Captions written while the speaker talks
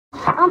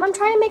I'm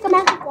trying to make a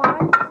magic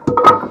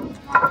wand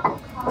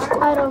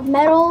out of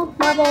metal,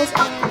 marbles,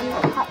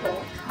 and hot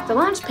glue. The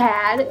launch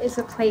pad is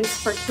a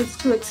place for kids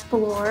to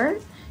explore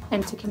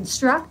and to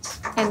construct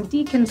and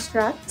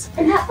deconstruct.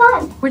 And have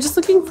fun. We're just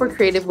looking for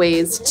creative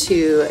ways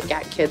to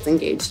get kids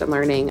engaged in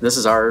learning. This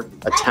is our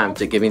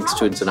attempt at giving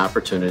students an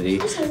opportunity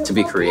to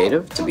be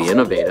creative, to be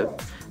innovative,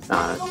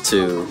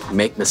 to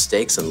make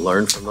mistakes and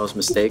learn from those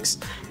mistakes,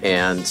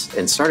 and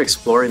start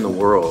exploring the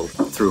world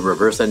through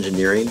reverse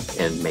engineering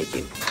and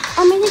making.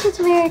 I think it's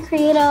a very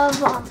creative,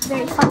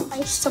 very fun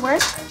place to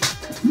work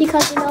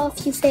because,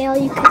 if you fail,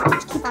 you can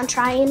just keep on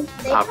trying.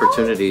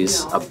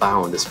 Opportunities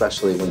abound,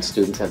 especially when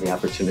students have the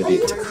opportunity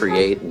to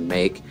create and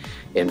make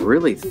and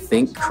really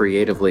think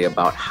creatively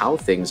about how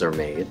things are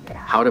made,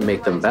 how to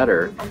make them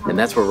better, and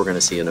that's where we're going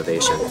to see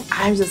innovation.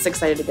 I'm just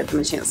excited to give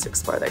them a chance to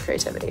explore their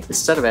creativity.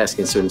 Instead of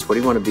asking students, what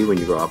do you want to be when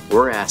you grow up,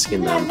 we're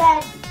asking them,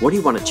 what do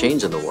you want to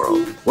change in the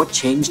world? What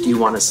change do you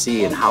want to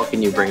see, and how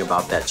can you bring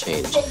about that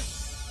change?